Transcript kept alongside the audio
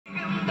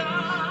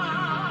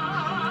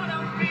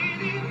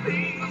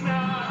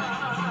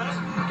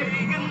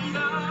Kay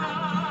ganda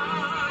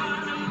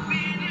ng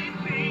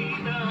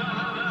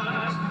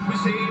Pilipinas, we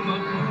say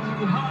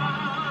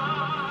mabuhay.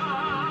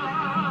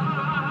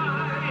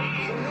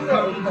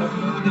 Come to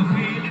the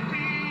Philippines.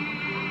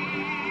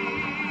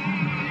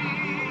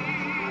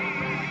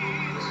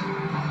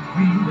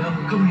 We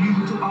welcome you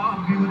to our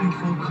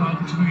beautiful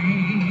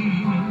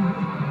country,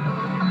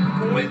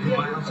 with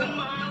miles and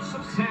miles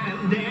of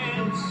sand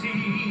and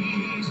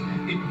seas.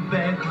 It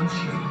beckons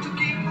you to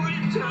keep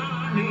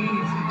returning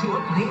to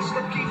a place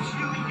that keeps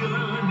you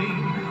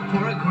yearning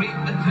for a great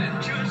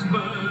adventures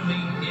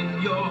burning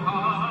in your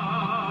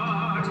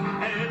heart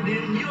and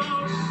in your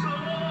soul.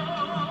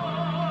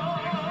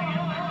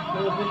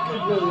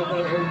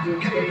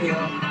 Kay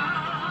ganda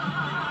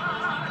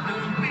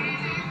ng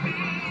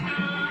Pilipinas,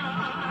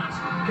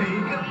 kay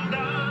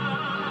ganda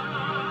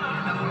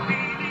ng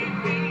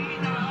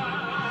Pilipinas,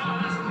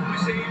 we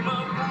say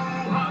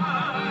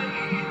mabuhay,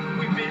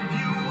 we bid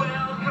you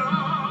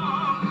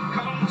welcome.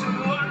 Come to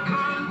our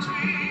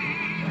country,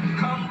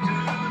 come to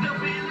the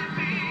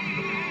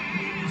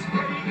Philippines.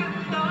 Kay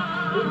ganda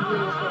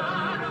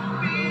ng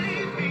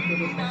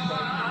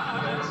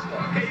Pilipinas,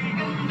 kay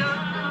ganda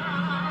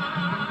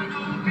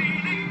ng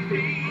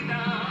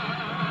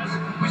Pilipinas,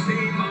 we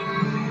say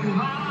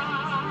mabuhay.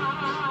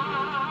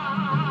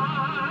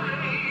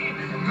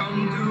 Come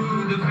to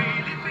the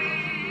Philippines.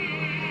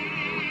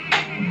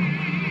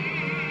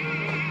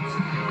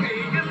 Kay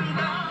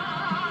ganda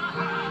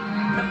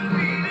ng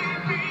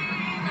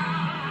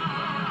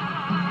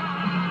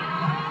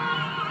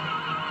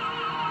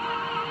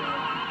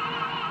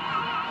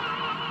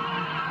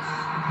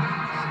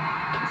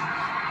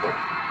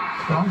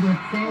Well, we're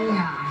saying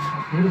a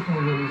beautiful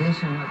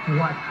rendition of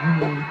what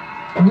we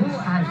knew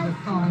as the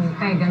song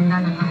Kay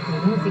Ganda ng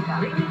Ating Musika.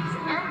 Ladies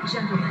and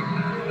gentlemen,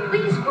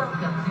 please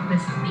welcome the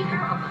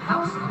Speaker of the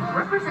House of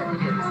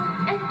Representatives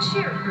and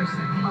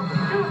Chairperson of the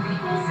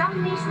Philippine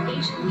Southeast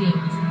Asian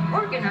Games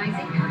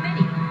Organizing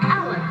Committee,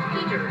 Allan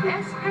Peter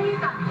S.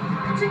 Cayetano,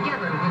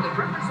 together with the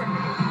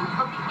representative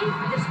of the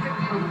 8th District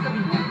of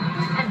Cavite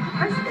and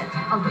President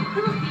of the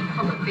Philippine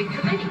Olympic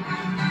Committee,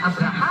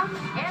 Abraham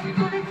N.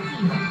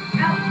 Tolentino.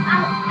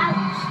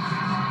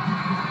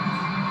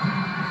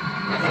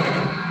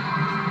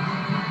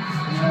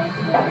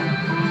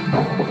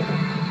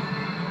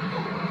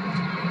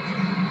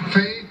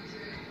 Faith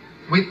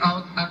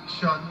without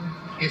action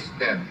is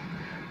dead.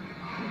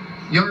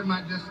 Your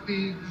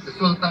Majesty, the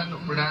Sultan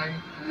of Brunei,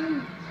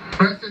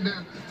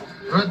 President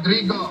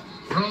Rodrigo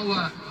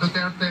Roa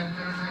Duterte,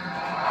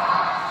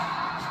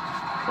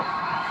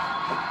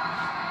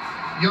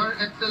 Your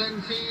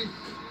Excellencies,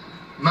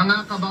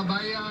 mga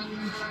kababayan,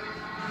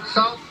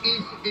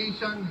 Southeast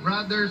Asian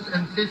brothers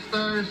and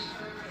sisters,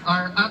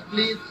 our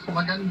athletes,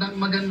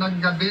 magandang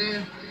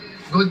gabi,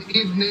 good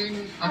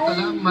evening,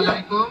 assalamu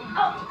alaikum.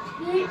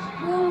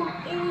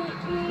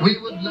 We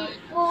would like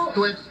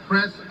to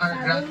express our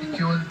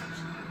gratitude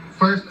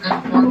first and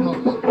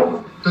foremost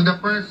to the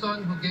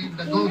person who gave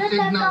the go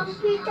signals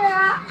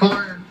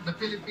for the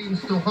Philippines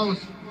to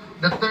host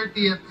the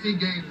 30th SEA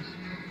Games,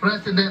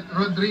 President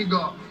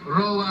Rodrigo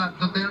Roa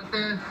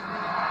Duterte.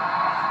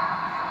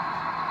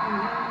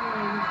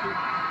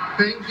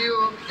 Thank you,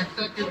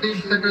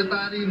 Executive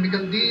Secretary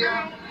Miguel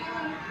Dia,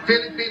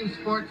 Philippine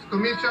Sports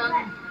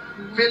Commission,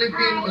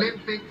 Philippine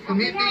Olympic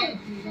Committee.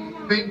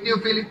 Thank you,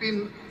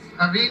 Philippine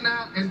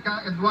Arena and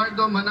Ka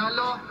Eduardo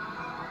Manalo.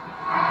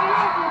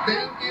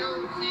 Thank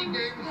you, SEA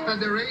Games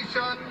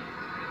Federation,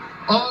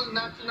 all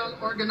national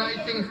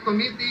organizing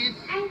committees.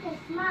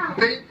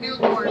 Thank you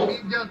to our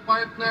media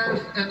partners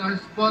and our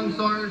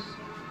sponsors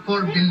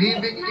for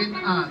believing in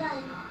us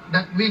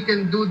that we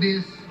can do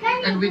this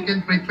and we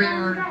can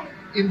prepare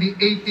in the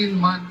 18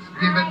 months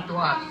given to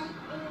us.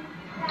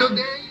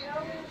 Today,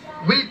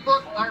 we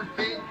put our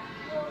faith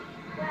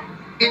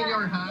in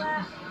your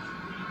hands,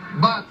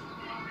 but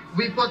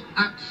we put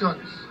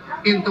actions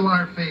into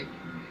our faith.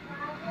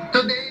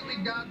 Today,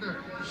 we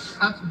gather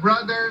as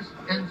brothers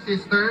and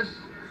sisters,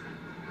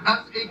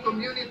 as a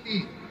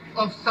community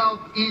of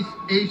Southeast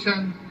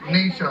Asian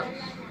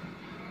nations.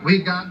 We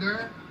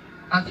gather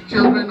as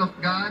children of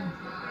God,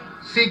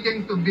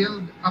 seeking to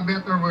build a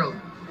better world.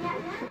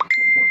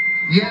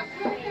 Yes,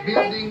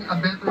 building a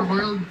better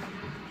world,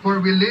 for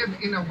we live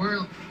in a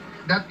world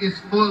that is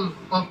full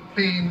of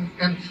pain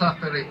and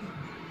suffering.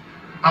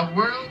 A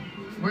world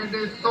where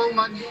there's so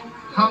much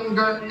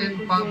hunger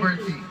and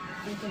poverty.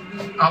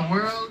 A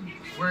world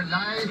where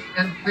lies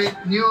and fake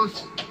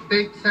news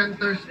take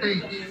center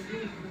stage.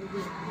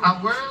 A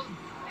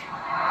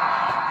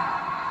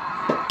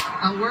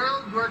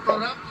world where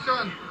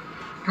corruption,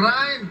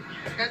 crime,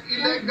 and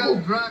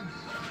illegal drugs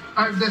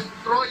are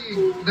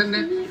destroying the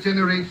next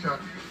generation.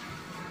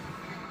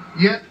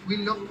 Yet we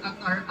look at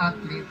our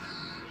athletes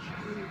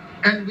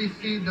and we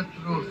see the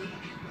truth.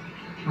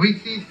 We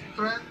see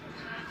strength.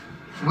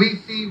 We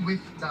see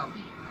wisdom.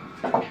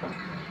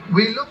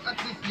 We look at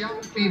these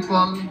young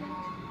people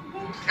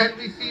and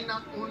we see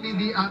not only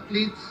the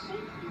athletes,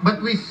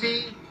 but we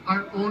see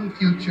our own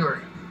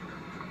future.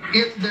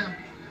 In them,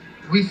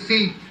 we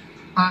see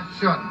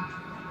passion,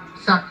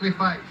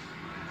 sacrifice,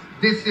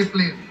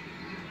 discipline,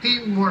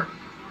 teamwork,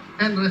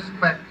 and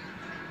respect.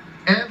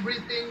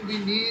 Everything we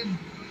need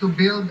to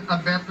build a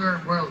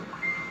better world.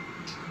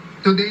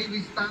 Today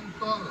we stand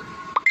tall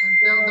and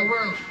tell the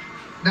world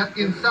that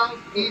in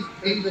Southeast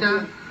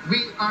Asia,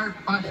 we are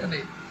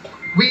passionate.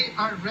 We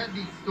are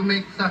ready to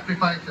make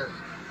sacrifices.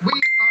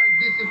 We are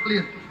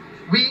disciplined.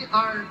 We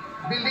are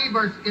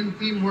believers in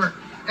teamwork,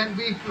 and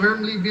we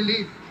firmly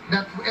believe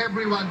that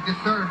everyone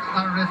deserves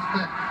our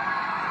respect.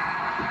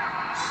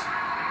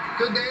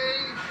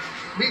 Today,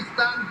 we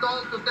stand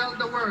tall to tell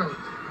the world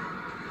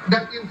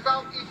that in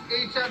Southeast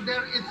Asia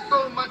there is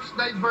so much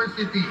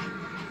diversity,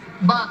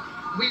 but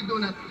we do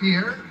not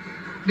fear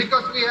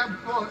because we have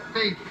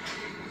faith,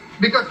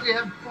 because we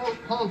have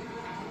hope,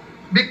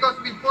 because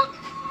we put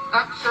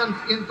actions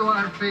into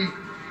our faith.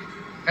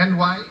 And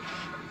why?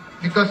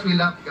 Because we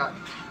love God.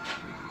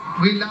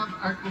 We love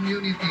our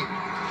community.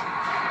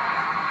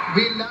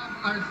 We love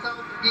our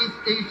Southeast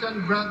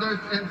Asian brothers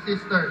and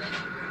sisters.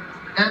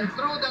 And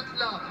through that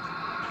love,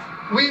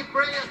 we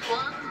pray as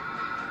one,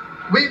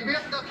 we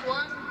build as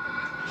one,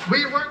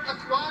 we work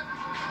as one,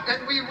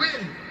 and we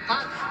win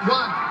as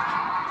one.